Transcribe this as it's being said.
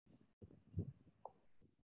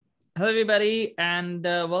Hello, everybody, and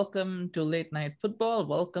welcome to Late Night Football.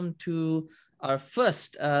 Welcome to our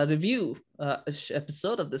first review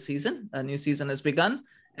episode of the season. A new season has begun,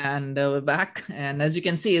 and we're back. And as you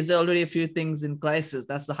can see, there's already a few things in crisis.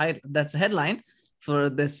 That's the headline for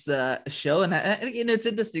this show. And it's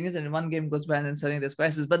interesting, isn't it? One game goes by, and then suddenly there's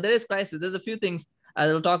crisis. But there is crisis. There's a few things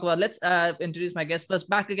I'll talk about. Let's introduce my guest first.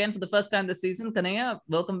 Back again for the first time this season, Knayha.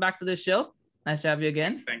 Welcome back to the show. Nice to have you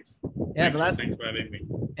again. Thanks. Yeah, Thanks for having me.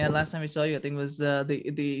 Yeah, last time we saw you, I think was the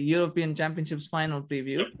European Championships final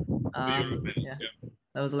preview. Yeah.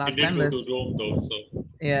 That was the last It did time. go to Rome though, so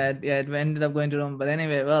Yeah, it ended up going to Rome. But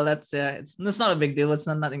anyway, well, it's not a big deal. It's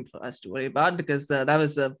nothing for us to worry about because that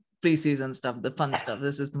was preseason stuff, the fun stuff.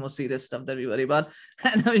 This is the most serious stuff that we worry about.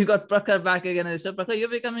 And now you got Prakher back again on the show. Prakher, you're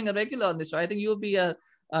becoming a regular on the show. I think you'll be a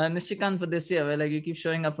Nishikant for this year, where like you keep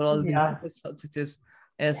showing up for all these episodes, which is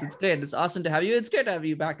yes, it's great. It's awesome to have you. It's great to have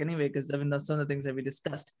you back anyway, because I mean, some of the things that we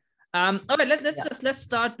discussed. All right, let's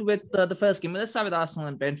start with the first game. Let's start with Arsenal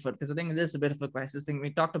and Brentford because I think this is a bit of a crisis thing.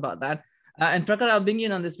 We talked about that. And Prakar, I'll bring you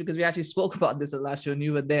in on this because we actually spoke about this at last show and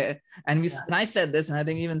you were there. And and I said this, and I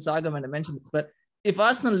think even Saga might have mentioned this, but if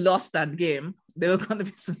Arsenal lost that game, there were going to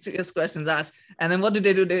be some serious questions asked. And then what did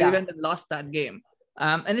they do? They went and lost that game.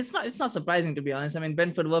 And it's not surprising, to be honest. I mean,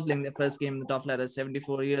 Brentford were playing their first game in the top ladder,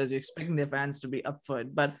 74 years. You're expecting their fans to be up for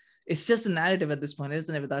it. But it's just a narrative at this point,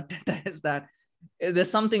 isn't it? With Arteta, is that there's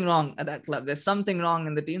something wrong at that club. There's something wrong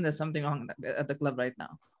in the team. There's something wrong at the club right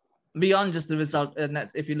now. Beyond just the result, and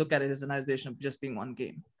that's, if you look at it as an isolation of just being one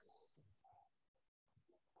game.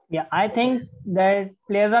 Yeah, I think that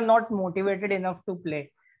players are not motivated enough to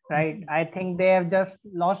play, right? I think they have just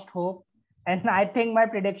lost hope. And I think my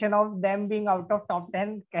prediction of them being out of top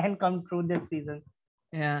 10 can come true this season.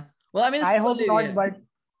 Yeah. Well, I mean, I hope not, but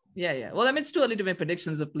yeah. Well, I mean, it's too early to make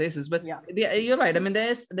predictions of places, but you're right. I mean, there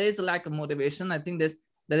is a lack of motivation. I think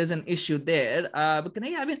there is an issue there. But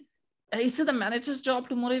is it the manager's job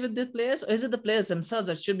to motivate the players, or is it the players themselves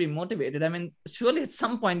that should be motivated? I mean, surely at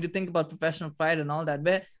some point you think about professional pride and all that.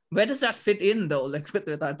 Where does that fit in though? Like with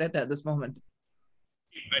Arteta at this moment?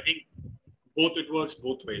 I think it works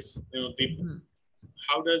both ways. You know,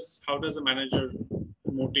 how does a manager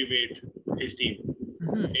motivate his team?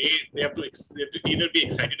 They have to either be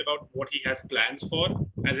excited about what he has plans for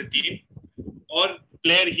as a team, or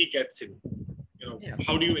player he gets in. You know,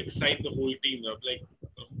 how do you excite the whole team? Like,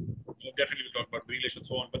 definitely we'll talk about Grealish and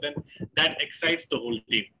so on, but then that excites the whole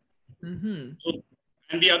team. So,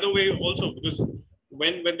 and the other way also, because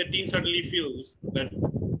when the team suddenly feels that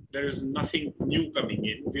there is nothing new coming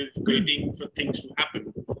in, we're waiting for things to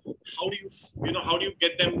happen. How do you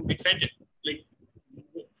get them excited? Like,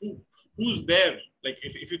 who's there? Like,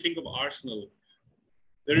 if you think of Arsenal,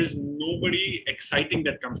 there is nobody exciting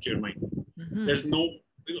that comes to your mind. There's no,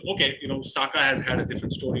 okay, Saka has had a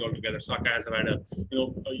different story altogether. Saka has had a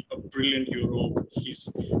brilliant Euro. He's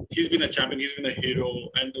been a champion. He's been a hero,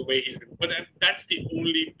 and the way he's been. But that's the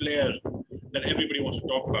only player that everybody wants to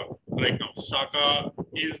talk about right now. Saka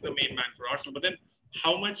is the main man for Arsenal. But then,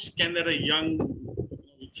 how much can that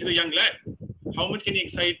he's a young lad. How much can he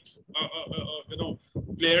excite,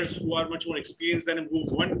 players who are much more experienced than him,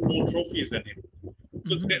 who've won more trophies than him?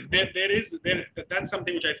 So that's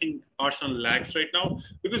something which I think Arsenal lacks right now.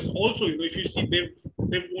 Because also, if you see,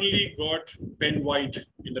 they've only got Ben White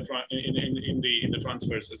in the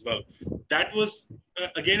transfers as well. That was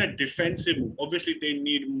again a defensive move. Obviously, they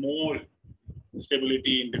need more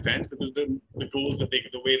stability in defense because the goals that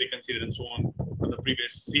the way they conceded and so on from the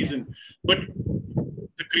previous season. But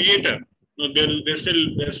the creator,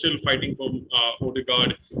 they're still fighting for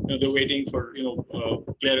Odegaard. They're waiting for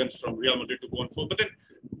clearance from Real Madrid to go on forward. But then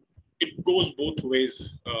it goes both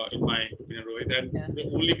ways, in my opinion, Rohit. And the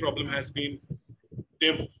only problem has been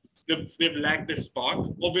they've lacked this spark.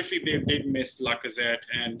 Obviously, they did miss Lacazette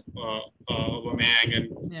and Aubameyang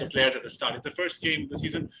and the players at the start. It's the first game of the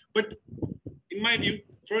season, but in my view,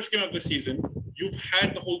 first game of the season, you've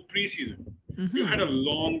had the whole preseason. You had a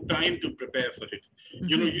long time to prepare for it.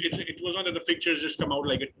 It was not that the fixtures just come out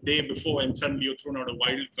like a day before and suddenly you're thrown out a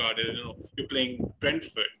wild card and you're playing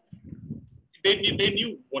Brentford. They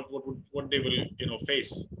knew what they will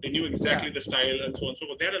face. They knew exactly the style and so on and so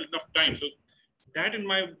forth. They had enough time. So that, in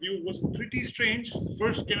my view, was pretty strange.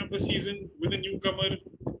 First game of the season with a newcomer,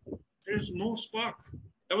 there's no spark.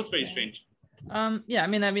 That was very strange. I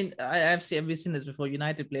mean, we've seen this before.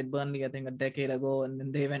 United played Burnley, I think, a decade ago, and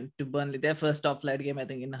then they went to Burnley, their first top flight game, I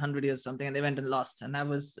think, in 100 years or something, and they went and lost. And that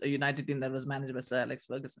was a United team that was managed by Sir Alex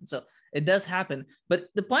Ferguson. So it does happen. But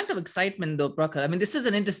the point of excitement, though, Prakher, I mean, this is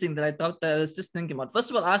an interesting that I was just thinking about.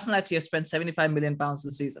 First of all, Arsenal actually have spent £75 million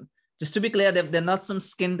this season Just to be clear, they're not some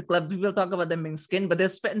skinned club. People talk about them being skinned, but they've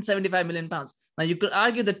spent 75 million pounds. Now, you could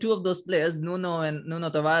argue the two of those players, Nuno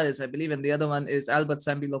Tavares, I believe, and the other one is Albert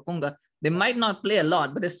Sambi Lokonga. They might not play a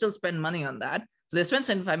lot, but they still spend money on that. So they spent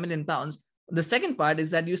 75 million pounds. The second part is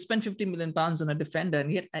that you spend 50 million pounds on a defender,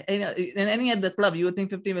 and yet in any other club, you would think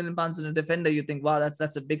 50 million pounds on a defender, you think, wow,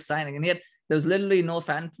 that's a big signing. And yet there's literally no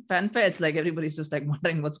fanfare. It's like everybody's just like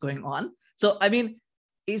wondering what's going on. So, I mean,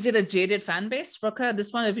 is it a jaded fan base, Prakher, at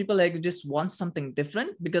this point? If people like just want something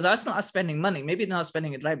different, because Arsenal are spending money, maybe they're not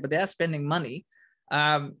spending it right, but they are spending money.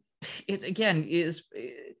 It again is.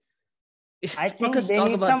 I think they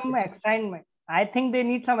need some excitement. I think they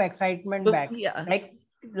need some excitement back. Yeah.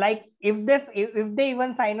 Like if they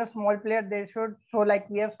even sign a small player, they should show like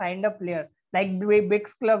we have signed a player, like the way big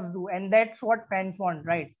clubs do, and that's what fans want,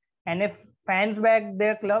 right? And if fans back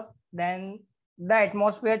their club, then the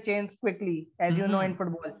atmosphere changes quickly, as you know in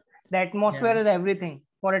football. The atmosphere is everything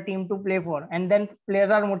for a team to play for, and then players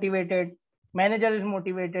are motivated, manager is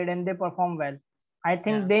motivated, and they perform well. I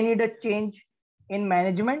think they need a change in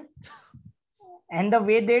management and the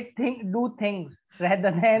way they do things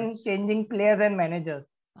rather than changing players and managers.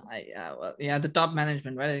 The top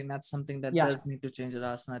management, right? I think that's something that does need to change at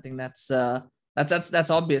Arsenal. I think that's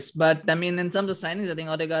obvious. But I mean, in terms of signings, I think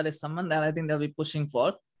Odegaard is someone that I think they'll be pushing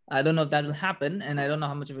for. I don't know if that will happen, and I don't know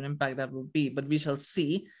how much of an impact that will be, but we shall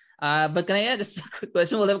see. But Knayha, just a quick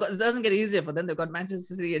question. Well, it doesn't get easier for them. They've got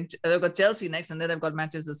Manchester City and they've got Chelsea next, and then they've got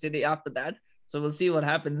Manchester City after that. So we'll see what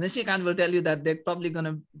happens. Nishikant will tell you that they're probably going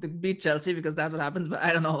to beat Chelsea because that's what happens, but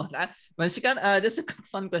I don't know about that. But Nishikant, just a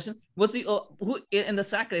fun question. What's the who in the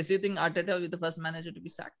sack race? Do you think Arteta will be the first manager to be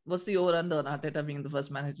sacked? What's the over-under on Arteta being the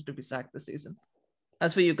first manager to be sacked this season?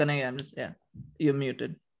 As for you, Knayha, I'm just, you're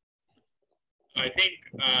muted. I think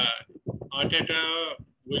Arteta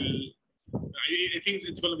will. I think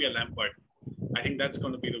it's going to be a Lampard. I think that's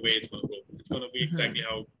going to be the way it's going to go. It's going to be exactly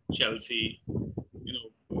how Chelsea,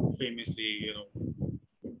 famously,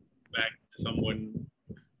 backed someone,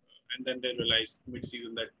 and then they realized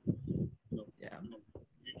mid-season that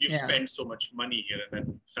we've spent so much money here, and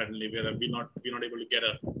then suddenly we're not able to get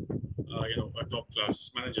a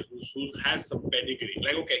top-class manager who has some pedigree.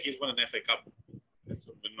 Like, okay, he's won an FA Cup,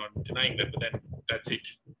 so we're not denying that, but then that's it.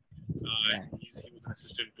 He was an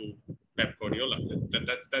assistant to Pep Guardiola.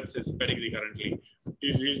 That's his pedigree currently.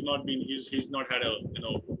 He's not had a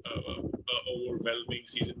overwhelming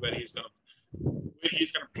season where he's kind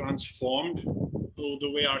of transformed to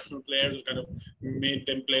the way Arsenal players kind of made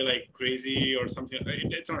them play like crazy or something.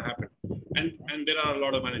 It's not happened. And there are a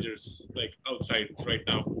lot of managers like outside right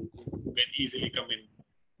now who can easily come in.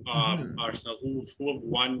 Arsenal who have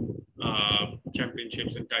won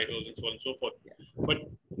championships and titles and so on and so forth. But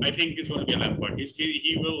I think it's going to be a Lampard. I don't think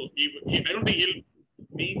he will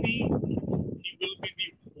be the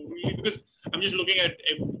only, because I'm just looking at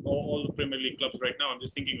all the Premier League clubs right now. I'm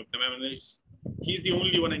just thinking of them. I mean, he's the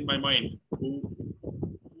only one in my mind who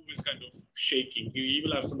is kind of shaking. He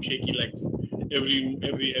will have some shaky legs every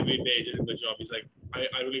day just in the job. He's like,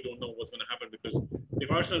 I really don't know what's going to happen, because if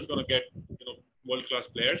Arsenal is going to get world-class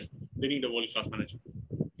players, they need a world-class manager.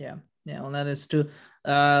 Well, that is true.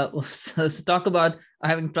 So talk about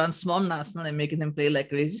having transformed Arsenal and making them play like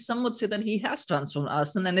crazy. Some would say that he has transformed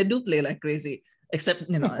Arsenal and they do play like crazy, except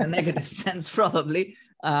in a negative sense probably.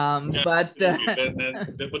 But the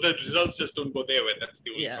results just don't go their way. That's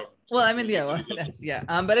the only problem. Well, I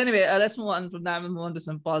mean, but anyway, let's move on from that and move on to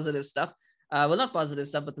some positive stuff. Well, not positive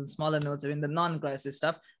stuff, but the smaller notes, I mean, the non-crisis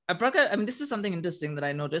stuff. Prakher, I mean, this is something interesting that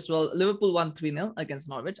I noticed. Well, Liverpool won 3-0 against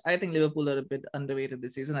Norwich. I think Liverpool are a bit underrated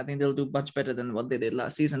this season. I think they'll do much better than what they did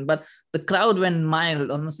last season. But the crowd went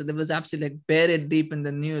mild, almost. There was absolutely like buried deep in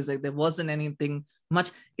the news. Like there wasn't anything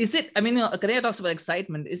much. Is it? I mean, Knayha talks about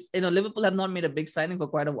excitement. Liverpool have not made a big signing for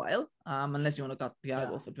quite a while, unless you want to cut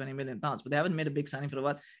Thiago for 20 million pounds. But they haven't made a big signing for a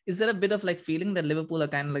while. Is there a bit of like feeling that Liverpool are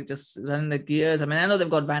kind of like just running the gears? I mean, I know they've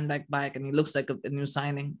got Van Dijk back, and he looks like a new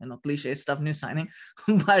signing. Cliche stuff, new signing.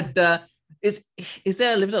 But is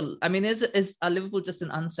there a little? I mean, is Liverpool just an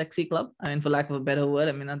unsexy club? I mean, for lack of a better word,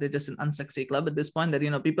 I mean, are they just an unsexy club at this point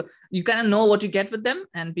that people, you kind of know what you get with them,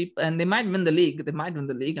 and they might win the league. They might win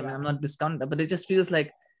the league. I mean, I'm not discounting that, but it just feels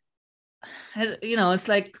like, it's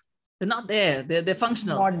like they're not there. They're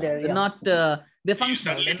functional. Not there. They're not. They're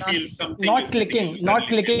functional. They're not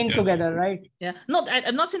clicking together, right? Yeah.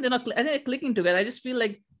 I'm not saying they're not. I think they're clicking together. I just feel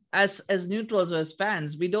like, as neutrals or as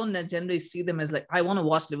fans, we don't generally see them as like, I want to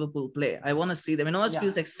watch Liverpool play. I want to see them. It almost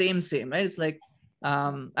feels like same, right? It's like,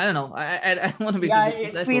 I don't know. I want to be.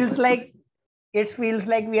 It feels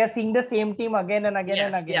like we are seeing the same team again and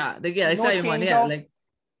again and again. Yeah, exciting one. Yeah, like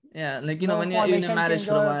Yeah, like, you know, when you're in a formation marriage change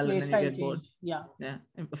for a or while and play then you style get bored. change. Yeah. Yeah,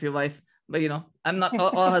 of your wife. But, you know, I'm not,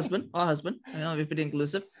 or husband, you know, we're pretty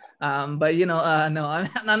inclusive. But, you know, no,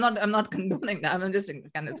 I'm not condoning that. I'm just saying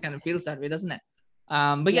it kind of feels that way, doesn't it?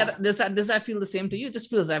 But yeah, does that feel the same to you? It just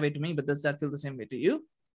feels that way to me, but does that feel the same way to you?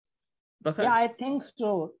 Prakher? Yeah, I think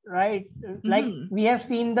so. Right. Like Mm-hmm. we have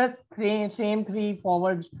seen the same three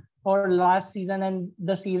forwards for last season and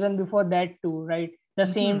the season before that too. Right.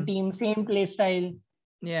 The same Mm-hmm. team, same play style,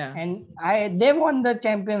 Yeah, and they won the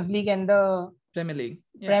Champions League and the Premier League.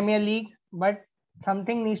 Yeah. Premier League, but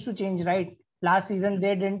something needs to change, right? Last season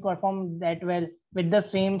they didn't perform that well with the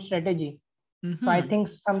same strategy. So I Mm-hmm. think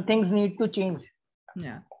some things need to change.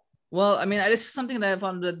 Yeah. Well, I mean, this is something that I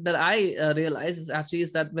found that I realized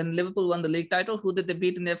is that when Liverpool won the league title, who did they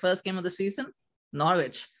beat in their first game of the season?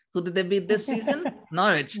 Norwich. Who did they beat this season?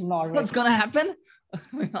 Norwich. What's Norwich. gonna happen?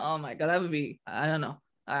 Oh my god, that would be. I don't know.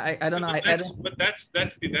 I don't know. But that's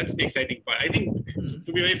the exciting part. I think, Hmm.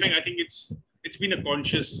 to be very frank, I think it's been a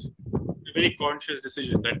very conscious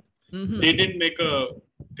decision that Mm-hmm. they didn't make a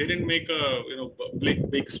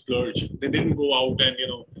big splurge. They didn't go out and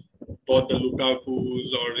bought the Lukaku's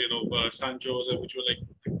or Sancho's, which were like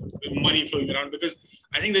money flowing around, because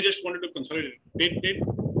I think they just wanted to consolidate. They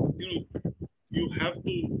you have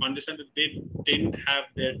to understand that they didn't have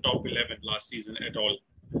their top 11 last season at all.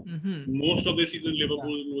 Mm-hmm. Most of the season,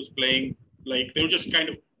 Liverpool was playing like they were just kind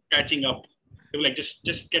of catching up. They were like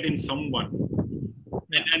just get in someone,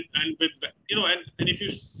 and with and if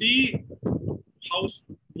you see how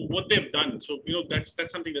what they've done, so that's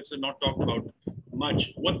something that's not talked about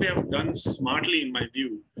much. What they have done smartly, in my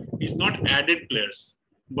view, is not added players,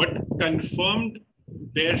 but confirmed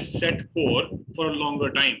their set core for a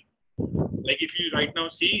longer time. Like if you right now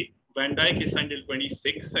see, Van Dijk is signed till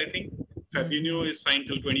 26, I think. Fabinho is signed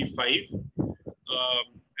till 25.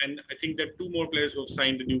 And I think there are two more players who have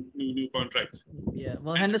signed the new contracts. Yeah.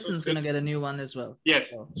 Well, Henderson's gonna get a new one as well.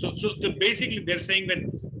 Yes. So basically they're saying that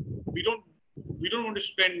we don't want to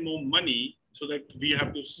spend more money so that we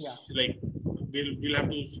have to like we'll have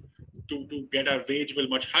to get our wage bill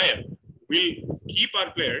much higher. We'll keep our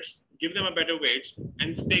players, give them a better wage,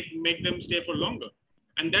 and make them stay for longer.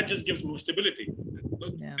 And that just gives more stability.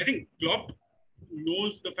 Yeah. I think Klopp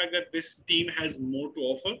knows the fact that this team has more to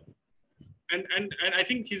offer, and I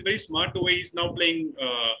think he's very smart the way he's now playing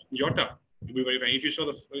Jota. To be very frank, if you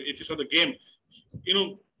saw the game,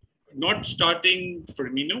 not starting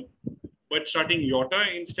Firmino, but starting Jota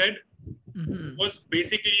instead was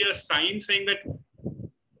basically a sign saying that,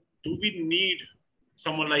 do we need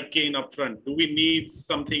someone like Kane up front? Do we need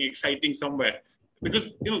something exciting somewhere? Because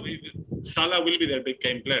Salah will be their big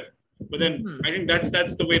game player, but then I think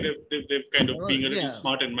that's the way they've kind of being a little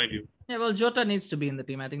smart in my view. Yeah, well, Jota needs to be in the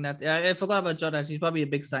team. I think that I forgot about Jota. He's probably a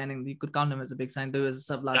big signing. You could count him as a big signing. There was a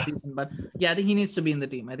sub last season, but yeah, I think he needs to be in the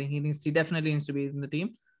team. I think he definitely needs to be in the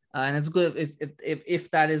team. And it's good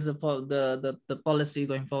if that is the policy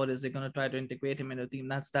going forward, is they're going to try to integrate him into the team.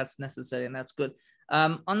 That's necessary and that's good.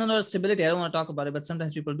 On the note of stability, I don't want to talk about it, but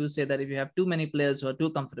sometimes people do say that if you have too many players who are too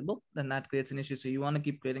comfortable, then that creates an issue. So you want to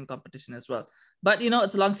keep creating competition as well. But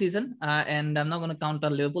it's a long season, and I'm not going to count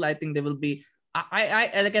on Liverpool. I think they will be. I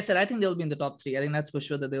like I said, I think they'll be in the top three. I think that's for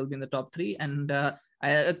sure that they'll be in the top three. And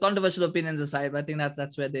controversial opinions aside, but I think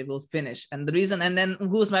that's where they will finish. And the reason, and then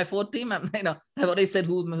who's my fourth team? I've already said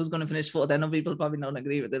who's going to finish fourth. I know people probably don't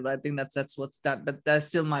agree with it, but I think that's that's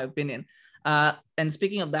still my opinion. And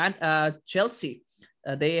speaking of that, Chelsea.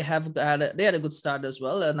 They had a good start as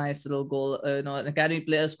well. A nice little goal. An academy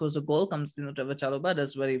player scores a goal. Comes Trevor Chalobah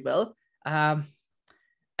does very well.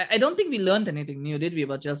 I don't think we learned anything new, did we,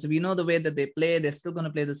 about Chelsea? We know the way that they play. They're still going to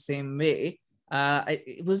play the same way.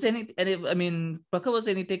 Was there I mean, Prakher, was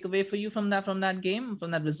there any takeaway for you from that game, from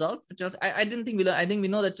that result for Chelsea? I didn't think we learned. I think we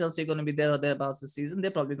know that Chelsea are going to be there or thereabouts this season. They're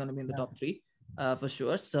probably going to be in the top three. For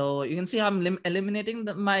sure. So you can see how I'm eliminating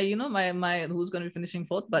my who's going to be finishing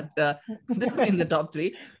fourth, but they're in the top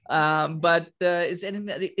three. But is there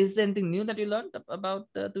anything new that you learned about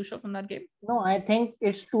Tuchel from that game? No, I think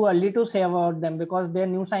it's too early to say about them because their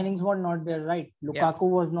new signings were not there, right? Lukaku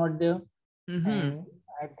was not there. And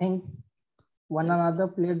I think one another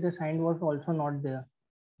player they signed was also not there.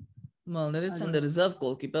 Well, there is the reserve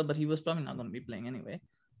goalkeeper, but he was probably not going to be playing anyway.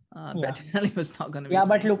 Bettinelli was not going to be. Yeah,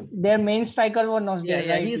 but look, their main striker was not there.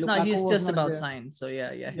 Yeah, right? he's Lukaku not. He's just about there. signed. So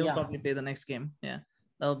he'll probably play the next game. Yeah,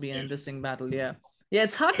 that'll be an interesting battle. Yeah,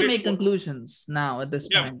 it's hard to make conclusions now at this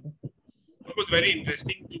point. What was very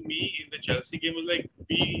interesting to me in the Chelsea game was like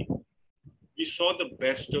we saw the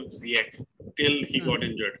best of Ziyech till he got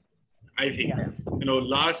injured. I think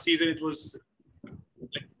last season it was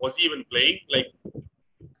like, was he even playing? Like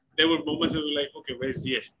there were moments where we were like, okay, where's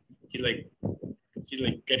Ziyech? he's like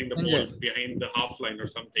getting the ball Injured. behind the half line or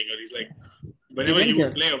something, or he's like whenever he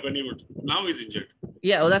would play or when he would. Now he's injured.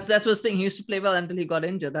 Yeah, well, that's what's thing. He used to play well until he got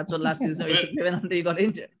injured. That's what last season he used to play well until he got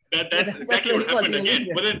injured. That's exactly what happened again.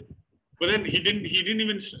 But then he didn't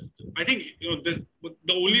even. I think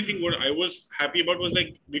the only thing what I was happy about was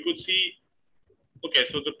like we could see. Okay,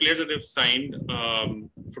 so the players that they've signed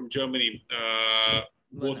from Germany,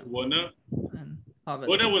 both Werner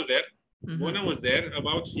was there. Werner was there.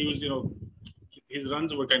 He was his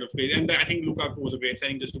runs were kind of crazy, and I think Lukaku was a great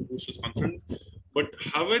signing just to boost his confidence. But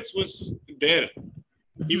Havertz was there.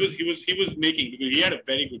 He was making, because he had a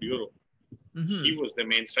very good Euro. He was the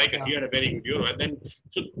main striker. Yeah. He had a very good Euro, and then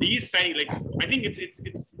so these signings, like I think it's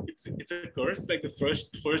a curse, like the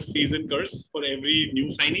first season curse for every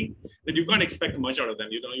new signing, that you can't expect much out of them.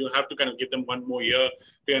 You have to kind of give them one more year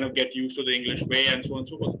to kind of get used to the English way and so on and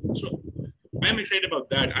so forth. So I'm excited about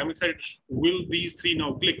that. I'm excited. Will these three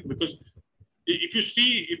now click? Because if you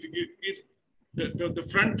see, the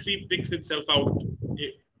front three picks itself out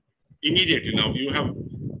immediately. Now you have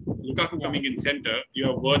Lukaku coming in center, you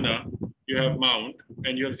have Werner, you have Mount,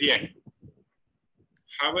 and you have Ziyech.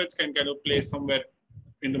 Havertz can kind of play somewhere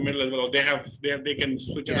in the middle as well. They can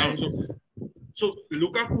switch around. So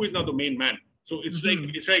Lukaku is now the main man. So it's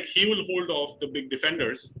like he will hold off the big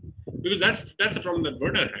defenders, because that's the problem that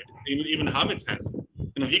Werner had. Even Havertz has.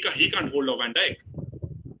 He can't hold off Van Dijk.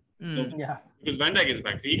 Because Van Dijk is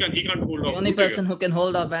back. He can't hold off. The only person who can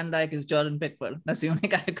hold off Van Dijk is Jordan Pickford. That's the only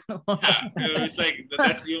guy who can hold off. It's like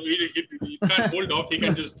he can't hold off. He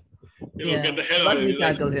can just get the hell out of it.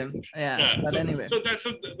 Tackle him. But anyway. So that's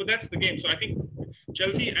the game. So I think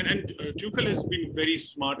Chelsea and Tuchel has been very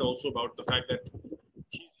smart also about the fact that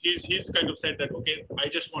he's kind of said that, okay, I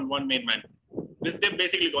just want one main man. They've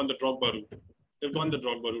basically gone the Drogba route. They've gone the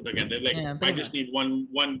Drogba route again. They're like, I just need one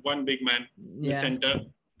big man in the center,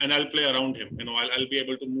 and I'll play around him. I'll be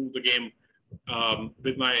able to move the game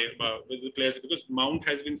with the players, because Mount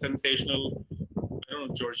has been sensational. I don't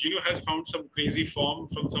know, Jorginho has found some crazy form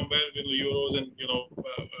from somewhere in the Euros,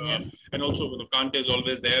 and and also Kante is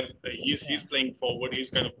always there. He's playing forward. He's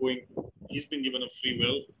kind of going. He's been given a free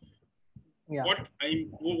will. Yeah. What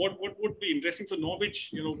would be interesting? So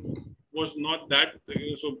Norwich, was not that.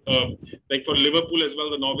 Like for Liverpool as well,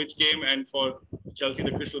 the Norwich game, and for Chelsea,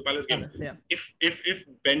 the Crystal Palace game. If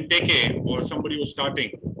Benteke or somebody was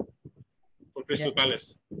starting for Crystal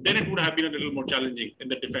Palace, then it would have been a little more challenging in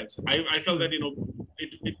the defense. I felt that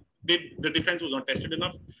the defense was not tested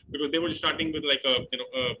enough, because they were starting with like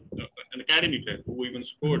an academy player who even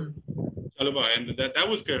scored Chalobah, and that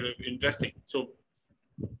was kind of interesting. So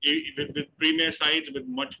with premier sides, with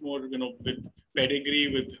much more with pedigree,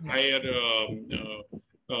 with higher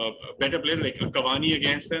better players like Cavani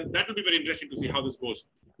against them, that will be very interesting to see how this goes.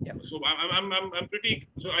 Yeah. So I'm pretty.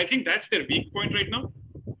 So I think that's their weak point right now.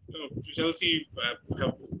 Chelsea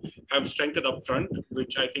have strengthened up front,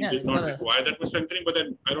 which I think did not require that much strengthening. But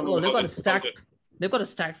then I don't know. They've got a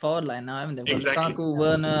stacked forward line now. I mean, they've got Lukaku,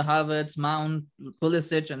 Werner, Havertz, Mount,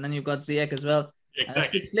 Pulisic, and then you've got Ziyech as well.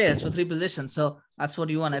 Exactly. 6 players for 3 positions. So that's what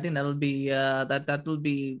you want. I think that'll be that will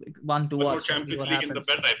be one to watch. One more Champions League in the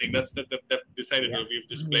belt. I think that's decided. We've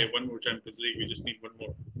just played one more Champions League. We just need one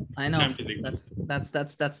more. I know.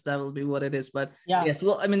 That will be what it is. But yes,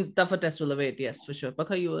 well, I mean, tougher tests will await. Yes, for sure.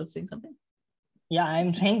 Prakher, you were saying something? Yeah,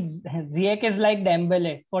 I'm saying Ziyech is like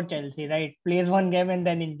Dembele for Chelsea, right? Plays one game and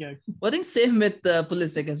then injured. Well, I think same with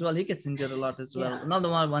Pulisic as well. He gets injured a lot as well. Yeah. Not the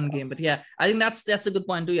one game, but I think that's a good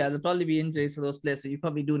point too. Yeah, there'll probably be injuries for those players. So you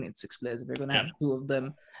probably do need 6 players if you're going to have 2 of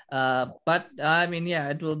them. But I mean,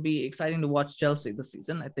 it will be exciting to watch Chelsea this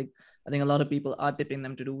season. I think a lot of people are tipping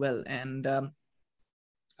them to do well. And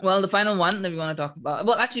the final one that we want to talk about.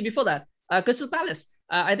 Well, actually, before that, Crystal Palace.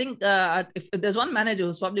 I think if there's one manager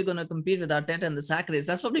who's probably going to compete with Arteta in the sack race,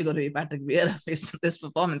 that's probably going to be Patrick Vieira based on this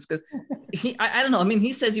performance. Because I don't know. I mean,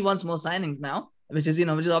 he says he wants more signings now, which is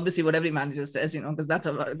obviously what every manager says, because that's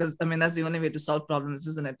the only way to solve problems,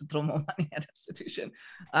 isn't it? To throw more money at a institution.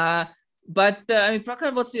 But I mean,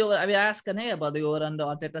 Prakher, what's the over? I mean, I asked Knayha about the over under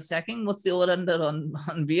Arteta sacking. What's the over under on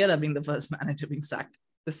Vieira being the first manager being sacked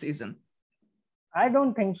this season? I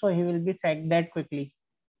don't think so. He will be sacked that quickly.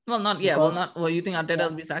 Well, not yet. Well, you think Arteta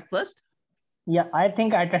will be sacked first? Yeah, I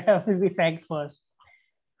think Arteta will be sacked first.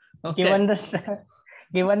 Okay. Given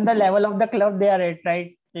the level of the club they are at,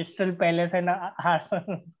 right? Crystal Palace and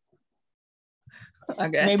Arsenal.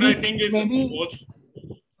 Okay. Maybe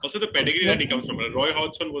also the pedigree that he comes from. Roy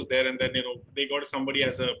Hodgson was there, and then they got somebody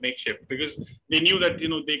as a makeshift, because they knew that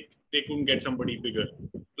they couldn't get somebody bigger.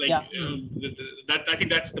 That I think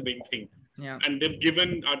that's the big thing. Yeah. And they've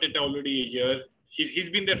given Arteta already a year. He's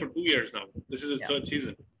been there for 2 years now. This is his 3rd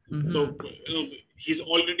season. So he's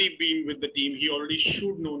already been with the team. He already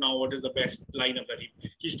should know now what is the best lineup that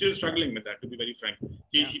he's still struggling with that, to be very frank.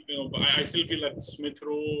 I still feel that Smith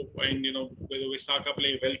Rowe and Saka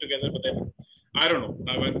play well together, but then I don't know.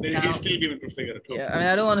 He's still given to figure it out. Yeah, I mean,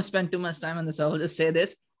 I don't want to spend too much time on this. I will just say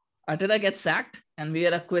this: Arteta gets sacked, and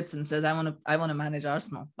Vieira quits and says, "I want to manage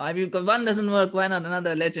Arsenal." If one doesn't work, why not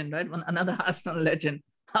another legend, right? Another Arsenal legend.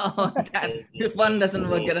 If one doesn't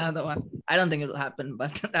work, get another one. I don't think it will happen,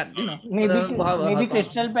 but that maybe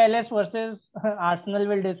Crystal Palace versus Arsenal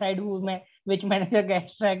will decide which manager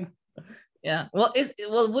gets sacked. Yeah.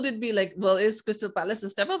 Would it be like? Is Crystal Palace a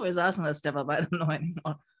step up or is Arsenal a step up? I don't know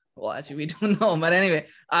anymore. Well, actually, we don't know. But anyway,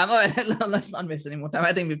 let's not waste any more time.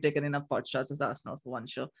 I think we've taken enough pot shots as Arsenal for one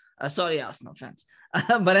show. Sorry, Arsenal fans.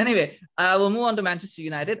 But anyway, we'll move on to Manchester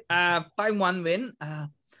United. 5-1 win.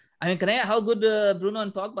 I mean, Knayha, how good Bruno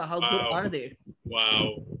and Pogba? How good are they?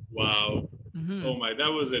 Wow. Oh my,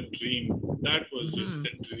 that was a dream. That was just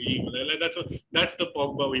a dream. That's the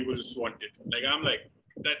Pogba we just wanted. Like I'm like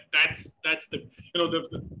that's the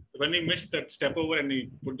when he missed that step over and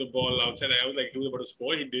he put the ball outside, I was like he was about to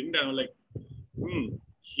score. He didn't, and I was like,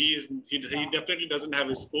 he definitely doesn't have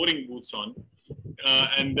his scoring boots on.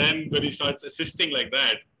 And then when he starts assisting like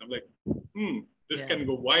that, I'm like, this can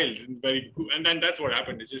go wild and very cool. And then that's what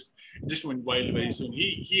happened. It just went wild very soon.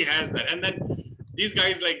 He has that. And then these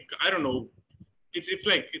guys, like, I don't know, it's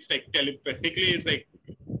like telepathically, it's like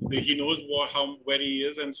he knows where he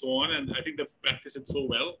is and so on. And I think they've practiced it so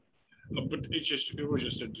well. But it was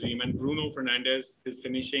just a dream. And Bruno Fernandes, his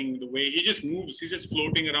finishing, the way he just moves, he's just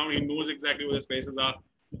floating around. He knows exactly where the spaces are.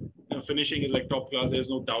 Finishing is like top class. There's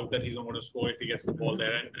no doubt that he's not going to score if he gets the ball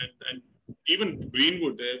there. And even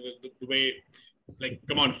Greenwood, the way, like,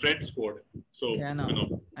 come on, Fred scored. So, yeah,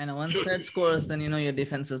 I know. Once Fred scores, then, your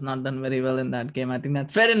defense has not done very well in that game. I think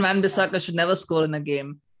that Fred and Van Bissaka should never score in a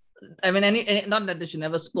game. I mean, not that they should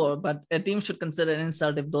never score, but a team should consider an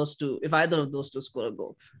insult if either of those two score a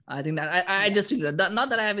goal. I think that I just feel that,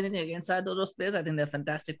 not that I have anything against either of those players. I think they're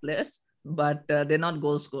fantastic players, but they're not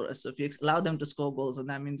goal scorers. So if you allow them to score goals, and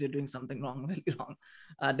that means you're doing something wrong, really wrong,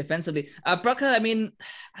 defensively. Prakher, I mean,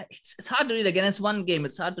 it's hard to read. Again, it's one game.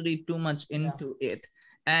 It's hard to read too much into it.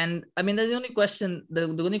 And I mean, the only question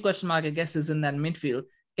mark, I guess, is in that midfield.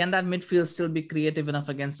 Can that midfield still be creative enough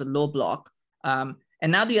against the low block?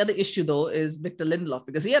 And now the other issue, though, is Victor Lindelof,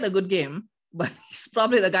 because he had a good game, but he's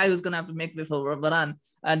probably the guy who's going to have to make way for Varane.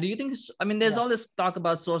 Do you think, there's all this talk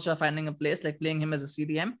about Solskjaer finding a place, like playing him as a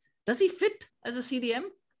CDM. Does he fit as a CDM?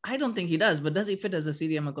 I don't think he does, but does he fit as a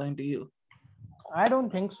CDM according to you? I don't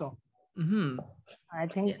think so. I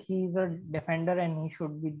think he's a defender and he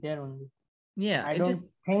should be there only. Yeah. I don't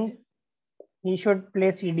think he should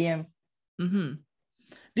play CDM.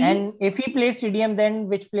 And if he plays CDM, then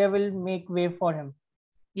which player will make way for him?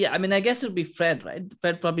 Yeah, I mean, I guess it would be Fred, right?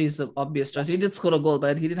 Fred probably is the obvious choice. He did score a goal,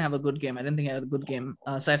 but he didn't have a good game. I didn't think he had a good game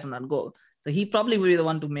aside from that goal. So he probably would be the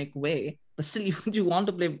one to make way. But still, you want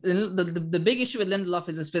to play. The big issue with Lindelof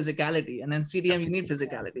is his physicality. And then CDM, you need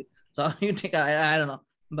physicality. So you take, I don't know.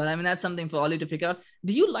 But I mean, that's something for Ollie to figure out.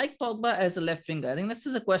 Do you like Pogba as a left winger? I think this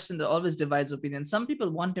is a question that always divides opinions. Some people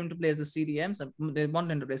want him to play as a CDM. They want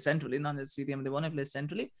him to play centrally, not as a CDM. They want to play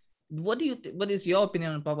centrally. What is your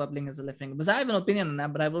opinion on Pogba playing as a left winger? Because I have an opinion on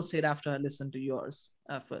that, but I will say it after I listen to yours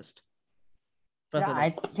first. I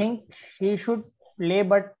think he should play,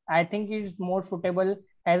 but I think he's more suitable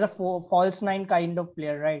as a false nine kind of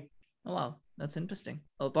player, right? Oh, wow. That's interesting.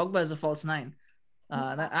 Oh, Pogba is a false nine.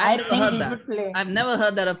 I've never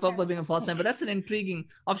heard that of Pogba being a false nine, but that's an intriguing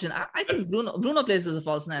option. I think Bruno plays as a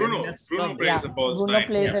false nine. Bruno plays as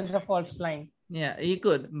a false nine. Yeah, he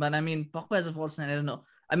could. But I mean, Pogba as a false nine, I don't know.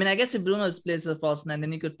 I mean, I guess if Bruno plays as a false nine,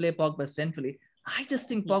 then you could play Pogba centrally. I just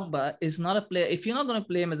think Pogba is not a player. If you're not going to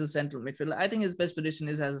play him as a central midfielder, I think his best position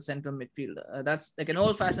is as a central midfielder. That's like an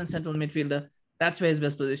old-fashioned central midfielder. That's where his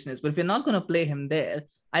best position is. But if you're not going to play him there,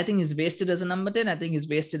 I think he's wasted as a number 10. I think he's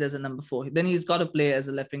wasted as a number 4. Then he's got to play as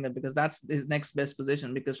a left winger because that's his next best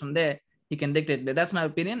position. Because from there, he can dictate. But that's my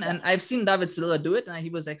opinion. And I've seen David Silva do it, and he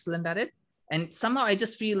was excellent at it. And somehow I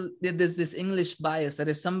just feel that there's this English bias that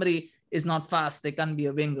if somebody is not fast, they can't be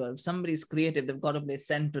a winger. If somebody's creative, they've got to play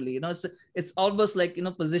centrally. It's almost like,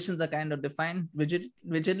 positions are kind of defined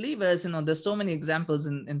rigidly, whereas, there's so many examples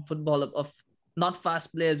in football of not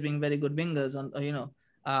fast players being very good wingers or,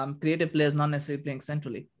 creative players not necessarily playing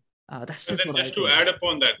centrally. That's just what to add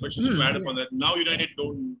upon that, now United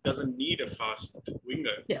doesn't need a fast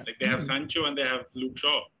winger. Yeah. Like they have Sancho and they have Luke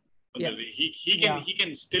Shaw. Yeah. He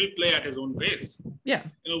can still play at his own pace. Yeah.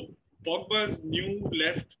 Pogba's new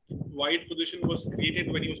left wide position was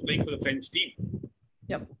created when he was playing for the French team.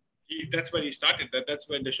 Yep. that's where he started. That's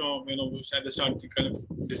where Deschamps, was at the start, he kind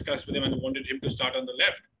of discussed with him and wanted him to start on the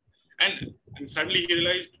left. And suddenly he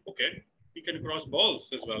realized, okay, he can cross balls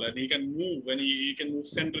as well, and he can move, and he can move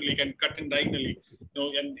centrally, he can cut in diagonally,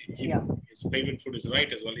 and his favorite foot is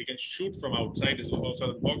right as well. He can shoot from outside as well, outside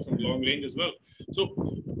the box from long range as well. So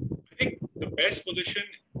I think the best position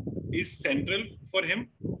is central for him,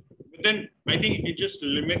 but then I think it just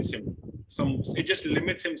limits him. It just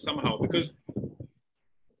limits him somehow because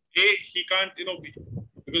he can't,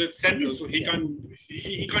 because it's central, so he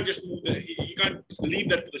can't just move there. He can't leave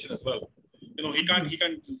that position as well. He can't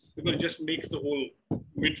because it just makes the whole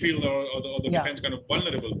midfield or the defense kind of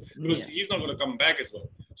vulnerable because he's not going to come back as well.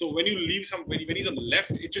 So when you leave when he's on the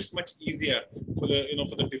left, it's just much easier for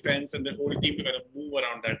the defense and the whole team to kind of move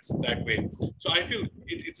around that way. So I feel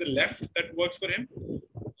it's a left that works for him.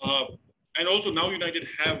 And also now United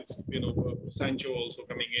have Sancho also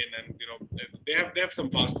coming in, and they have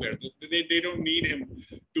some fast players. They don't need him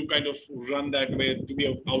to kind of run that way to be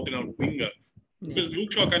an out and out winger. Because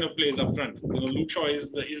Luke Shaw kind of plays up front. Luke Shaw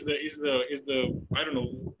is the I don't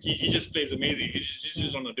know. He just plays amazing. He's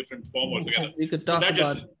just on a different form altogether. We could talk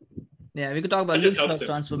about Luke Shaw's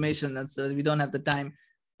transformation. That's we don't have the time.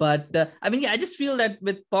 But I just feel that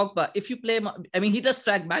with Pogba, if you play, he does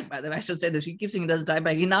strike back. By the way, I should say this. He keeps saying he does strike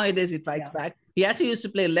back. Nowadays he strikes back. He actually used to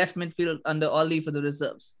play left midfield under Oli for the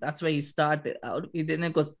reserves. That's where he started out. He didn't,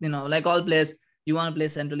 because like all players, you want to play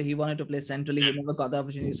centrally. He wanted to play centrally. He never got the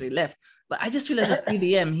opportunity, so he left. But I just feel as a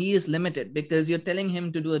CDM, he is limited because you're telling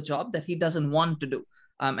him to do a job that he doesn't want to do.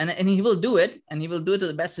 And he will do it, and he will do it to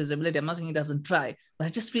the best of his ability. I'm not saying he doesn't try, but I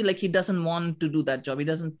just feel like he doesn't want to do that job. He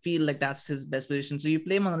doesn't feel like that's his best position. So you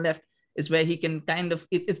play him on the left is where he can kind of,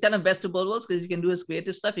 it's kind of best of both worlds because he can do his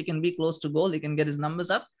creative stuff. He can be close to goal. He can get his numbers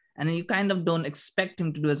up, and then you kind of don't expect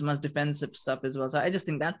him to do as much defensive stuff as well. So I just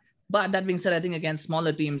think that. But that being said, I think against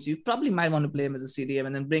smaller teams, you probably might want to play him as a CDM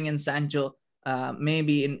and then bring in Sancho.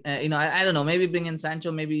 Maybe in I don't know, maybe bring in Sancho,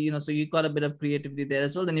 maybe so you got a bit of creativity there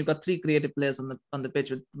as well. Then you've got three creative players on the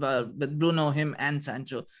pitch with Bruno, him, and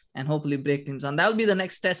Sancho, and hopefully break teams on. That'll be the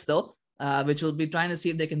next test though, which will be trying to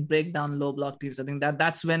see if they can break down low block teams. I think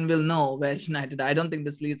that's when we'll know where United. I don't think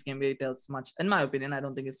this Leeds game really tells much, in my opinion. I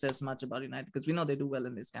don't think it says much about United because we know they do well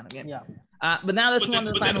in these kind of games. But now let's move on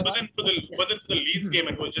to the final one. But then for the Leeds game,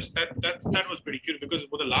 it was just that was pretty cute because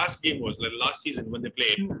what the last game was, like last season when they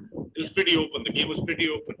played, it was pretty open. The game was pretty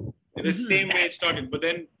open. In the same way it started, but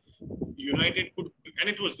then United could, and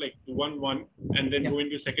it was like 1-1, and then go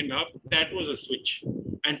into second half. That was a switch,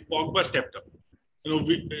 and Pogba stepped up.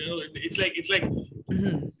 It's like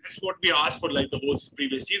that's what we asked for like the whole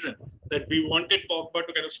previous season, that we wanted Pogba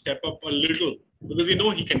to kind of step up a little because we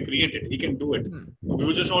know he can create it, he can do it. We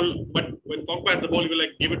were just all, but when Pogba had the ball, we were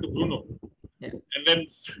like, give it to Bruno.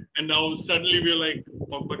 And now suddenly we're like,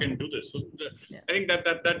 Pogba can do this. So I think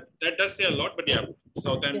that does say a lot. But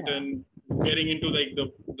Southampton getting into like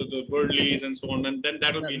the Burnleys and so on, and then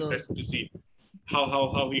that'll be interesting to see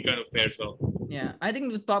how he kind of fares well. Yeah, I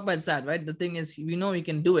think with Pogba it's that, right? The thing is, we know he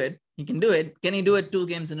can do it. He can do it. Can he do it 2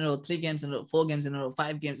 games in a row, 3 games in a row, 4 games in a row,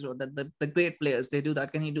 5 games in a row? The great players, they do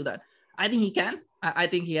that. Can he do that? I think he can. I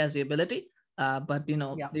think he has the ability. But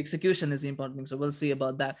the execution is the important thing. So we'll see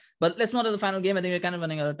about that. But let's move to the final game. I think we're kind of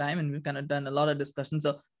running out of time and we've kind of done a lot of discussion.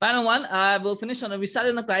 So final one, we'll finish we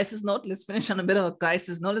started on a crisis note. Let's finish on a bit of a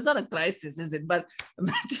crisis note. It's not a crisis, is it? But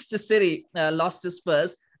Manchester City lost to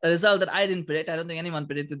Spurs, a result that I didn't predict. I don't think anyone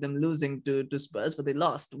predicted them losing to Spurs, but they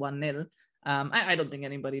lost 1-0. I don't think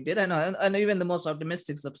anybody did. I know, and even the most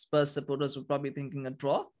optimistic of Spurs supporters were probably thinking a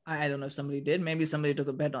draw. I don't know if somebody did. Maybe somebody took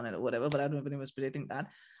a bet on it or whatever, but I don't know if anyone was predicting that.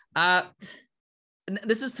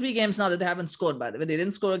 This is 3 games now that they haven't scored, by the way. They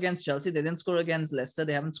didn't score against Chelsea. They didn't score against Leicester.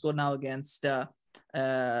 They haven't scored now against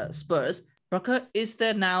Spurs. Prakher, is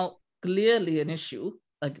there now clearly an issue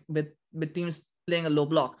like with teams playing a low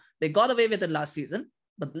block? They got away with it last season,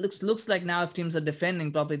 but looks like now if teams are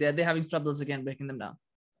defending properly, they're having troubles again breaking them down.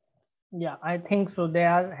 Yeah, I think so. They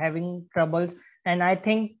are having troubles. And I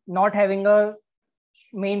think not having a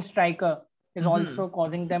main striker is also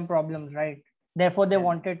causing them problems, right? Therefore, they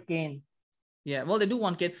wanted Kane. Yeah, well, they do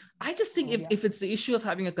want Kane. I just think if it's the issue of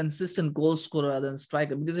having a consistent goal scorer rather than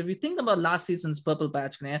striker, because if you think about last season's purple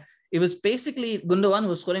patch, it was basically Gundogan who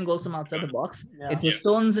was scoring goals from outside the box. It was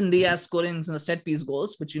Stones and Diaz scoring set piece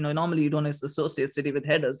goals, which normally you don't associate City with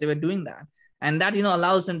headers. They were doing that, and that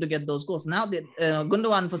allows them to get those goals. Now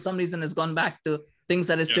Gundogan for some reason has gone back to things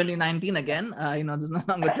that is 2019 again. There's no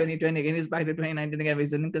longer 2020 again. He's back to 2019 again.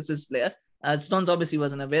 He's an inconsistent player. Stones obviously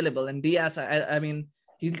wasn't available, and Diaz, I mean.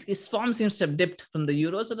 His form seems to have dipped from the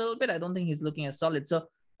Euros a little bit. I don't think he's looking as solid. So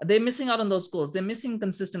they're missing out on those goals. They're missing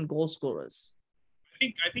consistent goal scorers.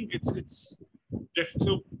 think it's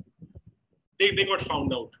so they got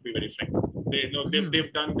found out, to be very frank.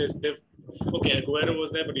 They've done this. Okay, Aguero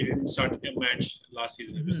was there, but he didn't start a match last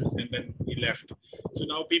season, and then he left. So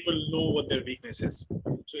now people know what their weakness is.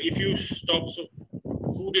 So if you stop, so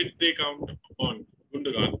who did they count on?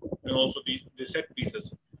 Gundogan, and also the set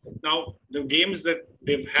pieces. Now the games that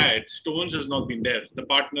they've had, Stones has not been there. The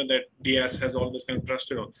partner that Diaz has always kind of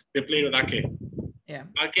trusted on. They played with Ake. Yeah.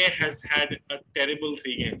 Ake has had a terrible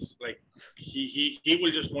 3 games. Like he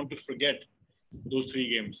will just want to forget those 3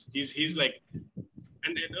 games. He's like,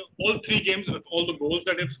 and all 3 games of all the goals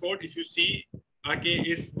that they've scored, if you see, Ake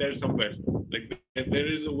is there somewhere. Like there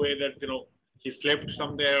is a way that he slept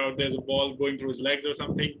somewhere, or there's a ball going through his legs or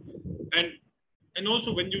something. And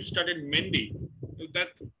also when you started Mendy, that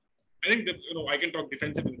I think that I can talk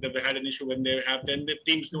defensively. They've had an issue when they have. Then the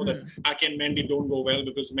teams know that Ake and Mendy don't go well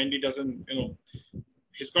because Mendy doesn't.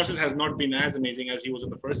 His process has not been as amazing as he was in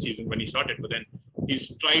the first season when he started. But then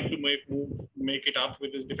he's tried to make it up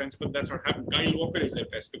with his defense, but that's not happened. Kyle Walker is their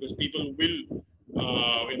best because people will,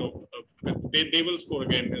 they will score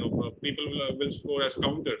again. People will score as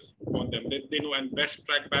counters on them. They know, and best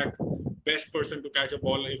track back, best person to catch a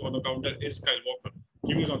ball on a counter is Kyle Walker.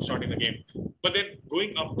 He was not starting the game. But then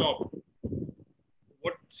going up top,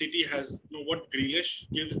 what City has, what Grealish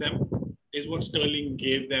gives them is what Sterling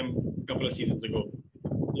gave them a couple of seasons ago.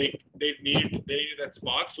 Like they needed that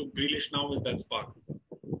spark. So Grealish now is that spark.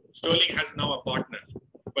 Sterling has now a partner,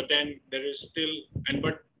 but then there is still,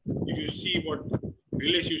 but if you see what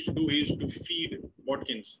Grealish used to do, he used to feed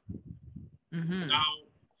Watkins. Now,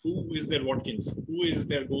 who is their Watkins? Who is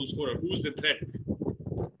their goal scorer? Who is the threat?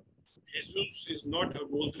 Jesus is not a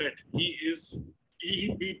goal threat.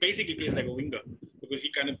 He basically plays like a winger because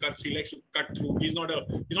he kind of cuts. He likes to cut through. He's not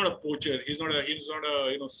a poacher. He's not a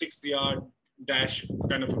 6-yard dash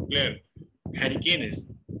kind of a player. Harry Kane is,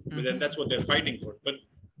 but then that's what they're fighting for. But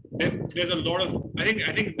then there's a lot of. I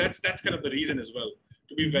think that's kind of the reason as well.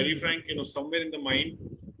 To be very frank, somewhere in the mind,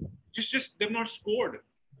 just they've not scored.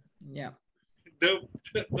 Yeah. The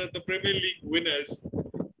Premier League winners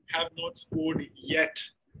have not scored yet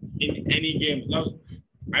in any game. Now,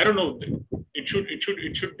 I don't know. It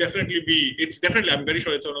should definitely be. It's definitely. I'm very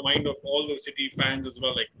sure it's on the mind of all the City fans as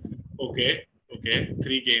well. Like, okay,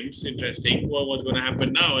 3 games, interesting. Well, what's going to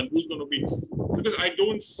happen now, and who's going to be? Because I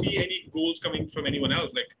don't see any goals coming from anyone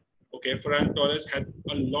else. Like, okay, Ferran Torres had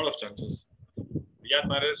a lot of chances. Riyad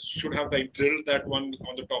Mahrez should have drilled that one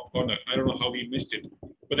on the top corner. I don't know how he missed it.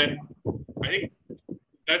 But then I think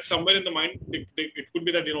that's somewhere in the mind. It could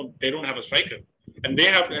be that they don't have a striker, and they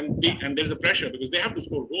have and there's a pressure because they have to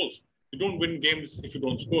score goals. You don't win games if you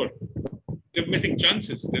don't score. They're missing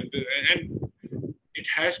chances, and it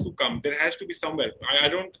has to come. There has to be somewhere. I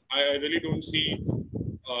really don't see.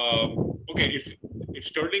 Okay, if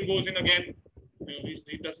Sterling goes in again,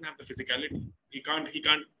 he doesn't have the physicality. He can't.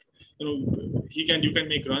 You can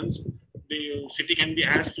make runs. The City can be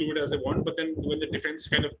as fluid as they want, but then when the defense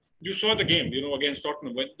you saw the game, against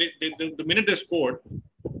Tottenham, when the minute they scored,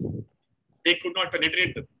 they could not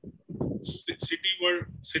penetrate them.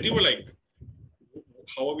 City were like,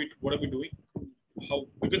 what are we doing?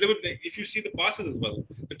 Because if you see the passes as well,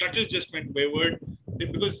 the touches just went wayward and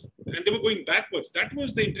they were going backwards. That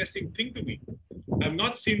was the interesting thing to me. I've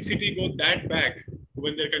not seen City go that back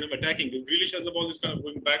when they're kind of attacking. If Grealish has the ball, is kind of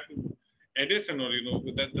going back to Edison, or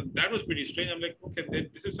that was pretty strange. I'm like, okay,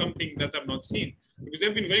 this is something that I've not seen because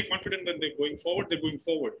they've been very confident that they're going forward. They're going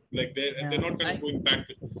forward, like they're not kind of going back.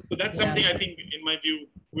 So that's something I think, in my view,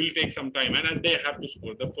 will take some time, and they have to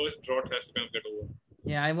score. The first drought has to kind of get over.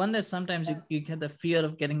 Yeah, I wonder sometimes you get the fear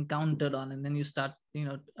of getting counted on, and then you start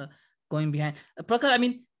going behind. Prakher, I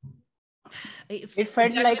mean, it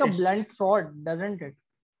felt like a blunt sword, doesn't it?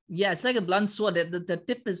 Yeah, it's like a blunt sword. The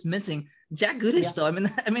tip is missing. Jack Grealish, though,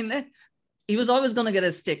 I mean, he was always going to get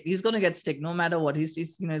a stick. He's going to get stick no matter what.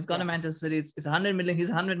 He's gone to Manchester City. It's 100 million. He's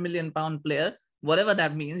a 100 million pound player, whatever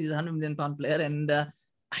that means. He's a 100 million pound player. And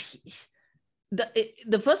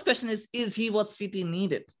the first question is he what City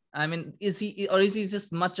needed? I mean, is he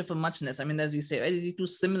just much of a muchness? I mean, as we say, right? Is he too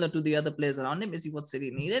similar to the other players around him? Is he what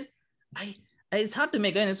City needed? It's hard to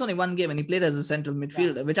make. I mean, it's only one game, and he played as a central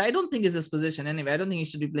midfielder, which I don't think is his position anyway. I don't think he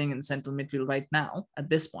should be playing in central midfield right now at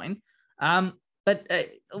this point. But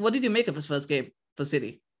what did you make of his first game for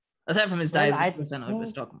City? Aside from his dives, I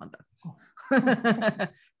was talking about that.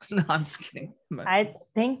 No, I'm just kidding. But I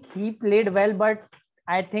think he played well, but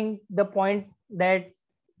I think the point that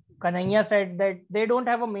Knayha said, that they don't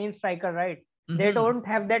have a main striker, right? They don't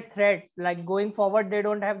have that threat. Like going forward, they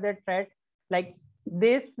don't have that threat. Like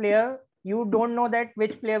this player, you don't know that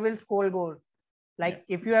which player will score goals. Like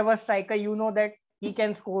if you have a striker, you know that he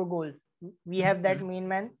can score goals. We have that main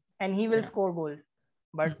man, and he will score goals.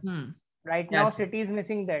 But right now, City is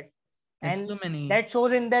missing that, it's and too many. that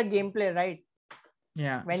shows in their gameplay, right?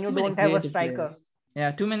 Yeah, when you don't have a striker. Players.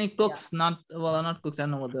 Yeah, too many cooks. Not cooks. I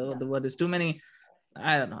don't know what the word is. Too many.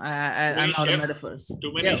 I don't know. I'm out of metaphors.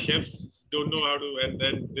 Too many chefs don't know how to, and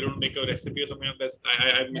then they don't make a recipe or something like that.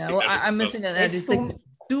 I'm missing that. I'm missing that. It's like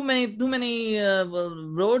too many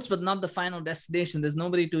roads, but not the final destination. There's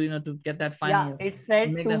nobody to get that final. Yeah, it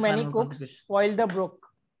said too many cooks spoil the brook.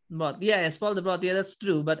 But spoil the broth. Yeah, that's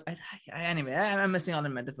true. But anyway, I'm missing on the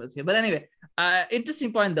metaphors here. But anyway,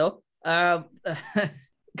 interesting point though.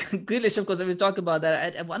 Grealish, of course, if we talk about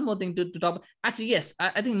that, one more thing to talk. Actually, yes,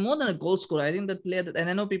 I think more than a goal scorer, I think the player and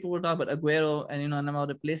I know people will talk about Aguero and about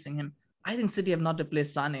replacing him. I think City have not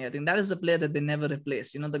replaced Sane. I think that is a player that they never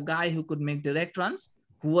replaced. The guy who could make direct runs,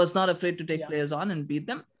 who was not afraid to take players on and beat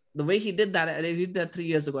them. The way he did that, they did that 3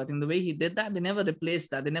 years ago. I think the way he did that, they never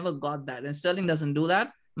replaced that. They never got that. And Sterling doesn't do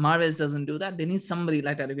that. Mahrez doesn't do that. They need somebody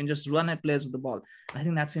like that who can just run at players with the ball. I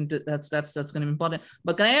think that's going to be important.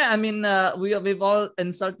 But Knayha, we've all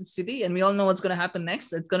insulted City, and we all know what's going to happen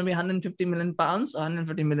next. It's going to be 150 million pounds or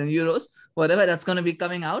 150 million euros, whatever that's going to be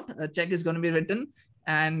coming out. A check is going to be written,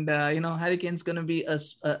 and Harry Kane's going to be a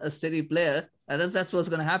City player. That's what's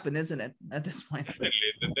going to happen, isn't it? At this point, definitely.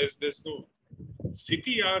 There's no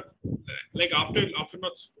City are like after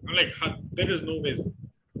not like there is no way.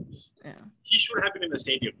 Yeah, he should have been in the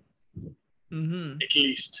stadium. At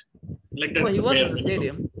least, like that. Well, he was in the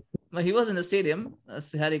stadium. Well, he was in the stadium.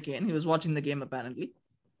 Harry Kane. He was watching the game apparently.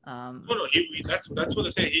 No. That's what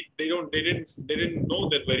they say. They didn't know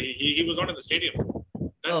that where he was not in the stadium.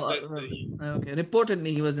 Okay.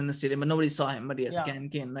 Reportedly, he was in the stadium, but nobody saw him. But yes,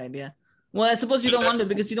 Kane, right? Yeah. Well, I suppose you don't want to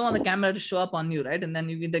because you don't want the camera to show up on you, right? And then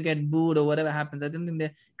you either get booed or whatever happens. I don't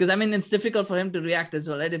think because it's difficult for him to react as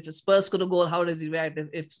well, right? If Spurs score a goal, how does he react?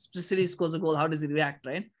 If City scores a goal, how does he react,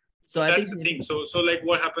 right? So that's the thing. So like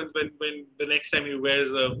what happens when the next time he wears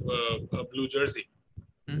a blue jersey?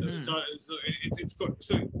 So it's good.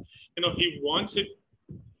 So he wants it.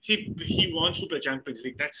 He wants to play Champions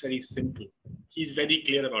League. That's very simple. He's very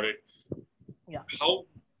clear about it. Yeah. How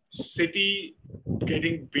City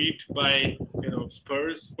getting beat by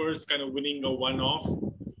Spurs kind of winning a one-off,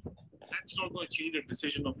 that's not going to change the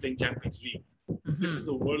decision of playing Champions League. This is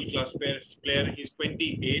a world-class player. He's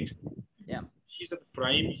 28. Yeah, he's at the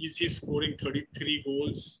prime. He's scoring 33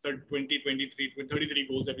 goals, 33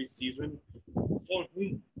 goals every season. For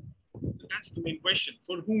whom? That's the main question.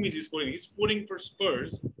 For whom is he scoring? He's scoring for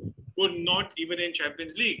Spurs, who are not even in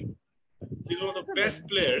Champions League. He's one of the best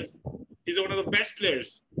players. He's one of the best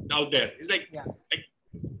players out there. He's like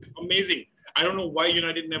amazing. I don't know why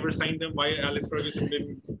United never signed him, why Alex Ferguson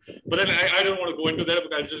didn't. But then I don't want to go into that,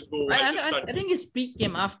 but I'll just go. I think his peak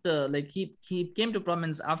came after, like he came to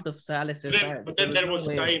prominence after Sir Alex retired. But then there was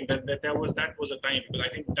time that was a time, because I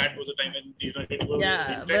think that was a time when United were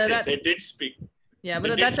they did speak. Yeah,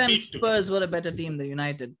 but at that time Spurs were a better team than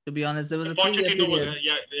United. To be honest, there was a 3-year period.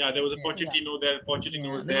 There was a Pochettino there.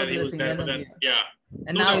 Pochettino was there. He was there, but then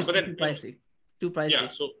And now it's too pricey.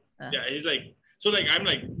 Yeah, he's like. So I'm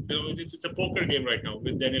like, it's a poker game right now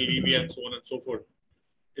with Daniel Levy and so on and so forth.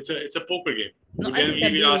 It's a poker game. No, I think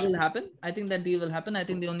that deal will happen. I think that deal will happen. I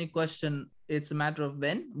think the only question, it's a matter of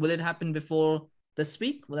when. Will it happen before this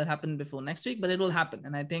week? Will it happen before next week? But it will happen.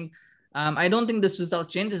 And I think, I don't think this result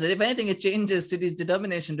changes it. If anything, it changes City's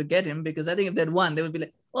determination to get him, because I think if they'd won, they would be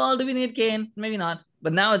like, well, do we need Kane? Maybe not.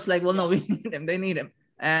 But now it's like, well, no, we need him. They need him.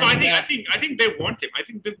 And, I think they want him. I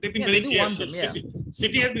think they've been very clear.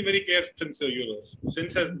 City has been very clear since the Euros.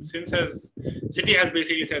 Since City has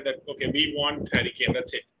basically said that, okay, we want Harry Kane.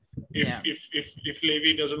 That's it. If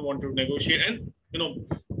Levy doesn't want to negotiate, and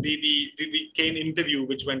the Kane interview,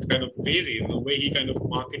 which went kind of crazy, the way he kind of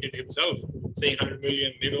marketed himself, saying 100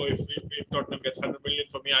 million. If Tottenham gets 100 million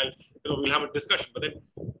for me, we'll have a discussion. But then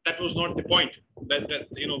that was not the point. That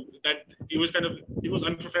he was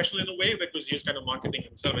unprofessional in a way, because he was kind of marketing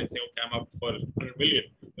himself and saying, okay, I'm up for 100 million.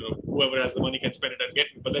 Whoever has the money can spend it and get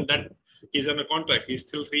it. But then that he's under contract. He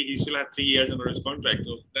still has 3 years under his contract.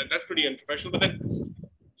 So that's pretty unprofessional. But then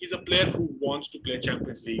he's a player who wants to play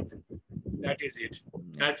Champions League. That is it.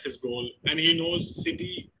 That's his goal. And he knows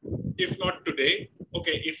City, if not today,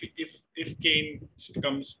 okay, if Kane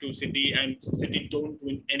comes to City and City don't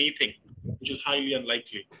win anything, which is highly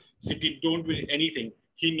unlikely, City don't win anything,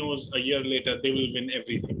 he knows a year later they will win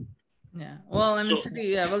everything. Yeah. Well,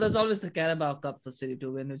 City, there's always the Carabao Cup for City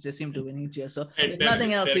to win, which they seem to win each year. So if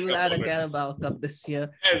nothing else, he will add a Carabao Cup this year.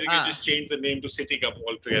 Yeah, you can just change the name to City Cup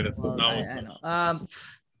altogether. So now I know.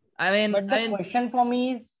 But the question for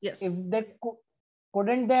me is, yes,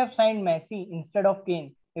 couldn't they have signed Messi instead of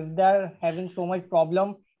Kane if they're having so much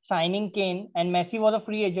problem signing Kane and Messi was a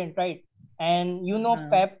free agent, right? And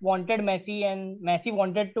Pep wanted Messi and Messi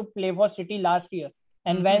wanted to play for City last year.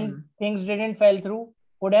 And when things didn't fell through,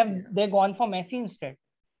 could have they gone for Messi instead?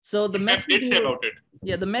 So the Messi deal, about it.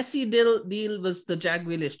 Yeah, the Messi deal was the Jack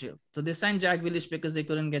Grealish deal. So they signed Jack Grealish because they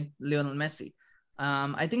couldn't get Lionel Messi.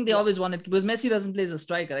 I think they always wanted, because Messi doesn't play as a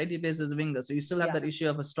striker, right? He plays as a winger, so you still have that issue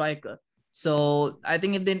of a striker. So I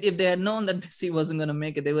think if they had known that Messi wasn't going to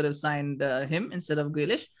make it, they would have signed him instead of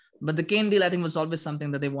Grealish. But the Kane deal, I think, was always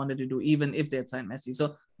something that they wanted to do, even if they had signed Messi.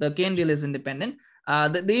 So the Kane deal is independent.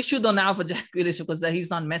 The issue though now for Jack Grealish, of course, that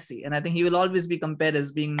he's not Messi, and I think he will always be compared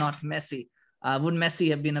as being not Messi. Would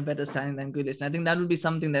Messi have been a better signing than Grealish? And I think that will be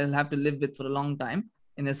something that he'll have to live with for a long time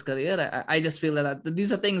in his career. I just feel that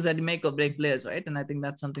these are things that make or break players, right? And I think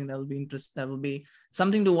that's something that will be interesting. That will be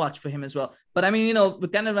something to watch for him as well. But I mean, we're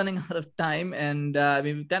kind of running out of time, and I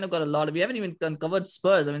mean, we've kind of got a lot. We haven't even covered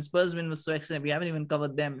Spurs. I mean, Spurs win was so excellent. We haven't even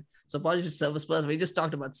covered them. So apologies to Spurs. We just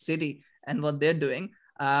talked about City and what they're doing.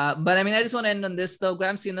 But I mean, I just want to end on this though.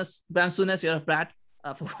 Graham Souness, you're a brat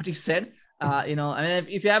for what you said. I mean,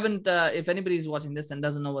 if you haven't, if anybody's watching this and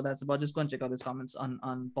doesn't know what that's about, just go and check out his comments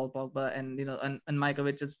on Paul Pogba and and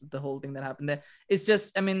Majkovic. It's the whole thing that happened there. It's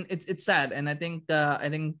just, I mean, it's sad, and I think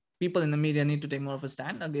people in the media need to take more of a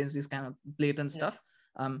stand against this kind of blatant stuff.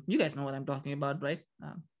 You guys know what I'm talking about, right?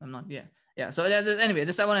 I'm not. Yeah. So anyway,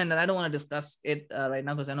 just I want to end. I don't want to discuss it right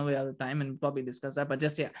now because I know we're out of time and probably discuss that. But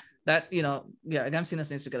just Graham Souness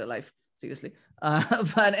needs to get a life, seriously.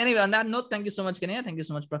 But anyway, on that note, thank you so much, Knayha. Thank you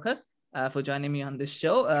so much, Prakher, for joining me on this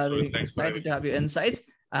show. Really excited to have your insights.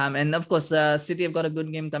 And of course, City have got a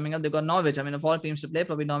good game coming up. They've got Norwich. I mean, of all teams to play,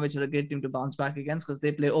 probably Norwich are a great team to bounce back against because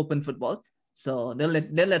they play open football. So they'll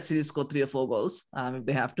let City score 3 or 4 goals if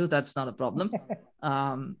they have to. That's not a problem.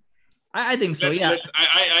 I think so. I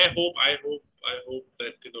hope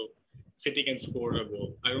that City can score a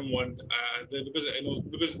goal. I don't want because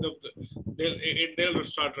they'll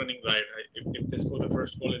start running right. If they score the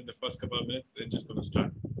first goal in the first couple of minutes, they're just going to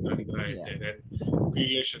start running right. And then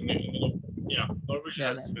Grealish and Norwich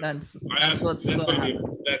that's what's going to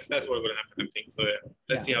happen. That's what's going to happen. I think so.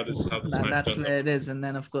 Let's see how this that's where it is. And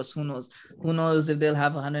then of course, who knows if they'll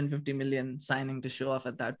have 150 million signing to show off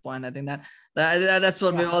at that point. I think that's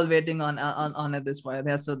what we're all waiting on at this point.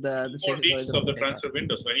 That's what the 4 weeks of the transfer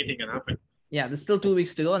window, so anything can happen. Yeah, there's still 2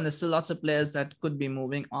 weeks to go, and there's still lots of players that could be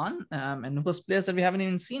moving on. And of course, players that we haven't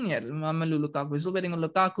even seen yet. Romelu Lukaku. We're still waiting on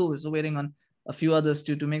Lukaku. We're still waiting on a few others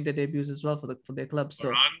to make their debuts as well for their clubs.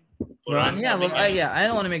 So Varane, I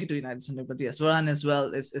don't want to make it to United Center, but yes, Varane as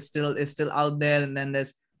well is still out there. And then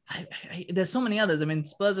there's so many others. I mean,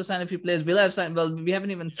 Spurs have signed a few players. Villa have signed. Well, we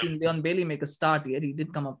haven't even seen Leon Bailey make a start yet. He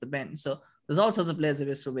did come off the bench. So there's all sorts of players that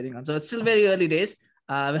we're still waiting on. So it's still very early days.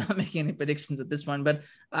 We're not making any predictions at this point, but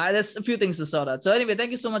there's a few things to sort out. So anyway,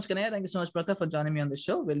 thank you so much, Knayha. Thank you so much, Prakher, for joining me on the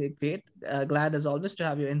show. Really great. Glad as always to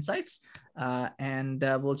have your insights.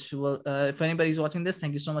 If anybody's watching this,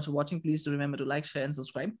 thank you so much for watching. Please do remember to like, share, and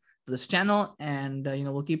subscribe to this channel. And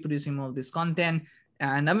we'll keep producing more of this content.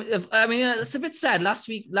 And I mean, it's a bit sad. Last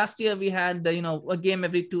year we had a game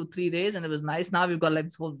every 2-3 days, and it was nice. Now we've got like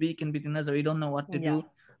this whole week in between us, so we don't know what to do.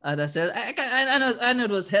 That's it. I know it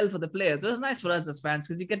was hell for the players. It was nice for us as fans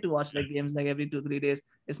because you get to watch like games like every 2-3 days.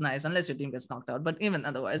 It's nice unless your team gets knocked out. But even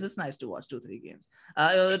otherwise, it's nice to watch 2-3 games.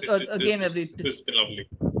 A game every. It's been lovely.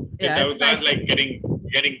 Yeah, that was nice. Like getting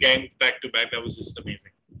game back to back. That was just amazing.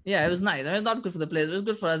 Yeah, it was nice. I mean, not good for the players. It was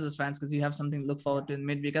good for us as fans because you have something to look forward to in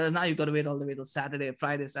midweek. Because now you've got to wait all the way till Saturday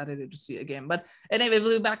to see a game. But anyway,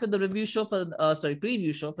 we'll be back with the preview show for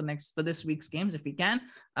this week's games if we can.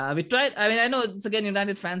 We tried. I mean, I know it's again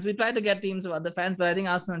United fans. We tried to get teams of other fans, but I think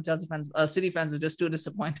Arsenal and Chelsea fans, City fans, were just too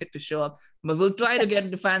disappointed to show up. But we'll try to get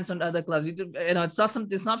the fans on other clubs.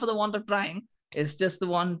 It's not for the want of trying. It's just the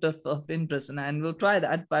want of interest, and we'll try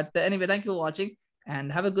that. But anyway, thank you for watching.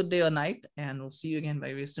 And have a good day or night. And we'll see you again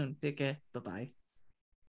very, very soon. Take care. Bye-bye.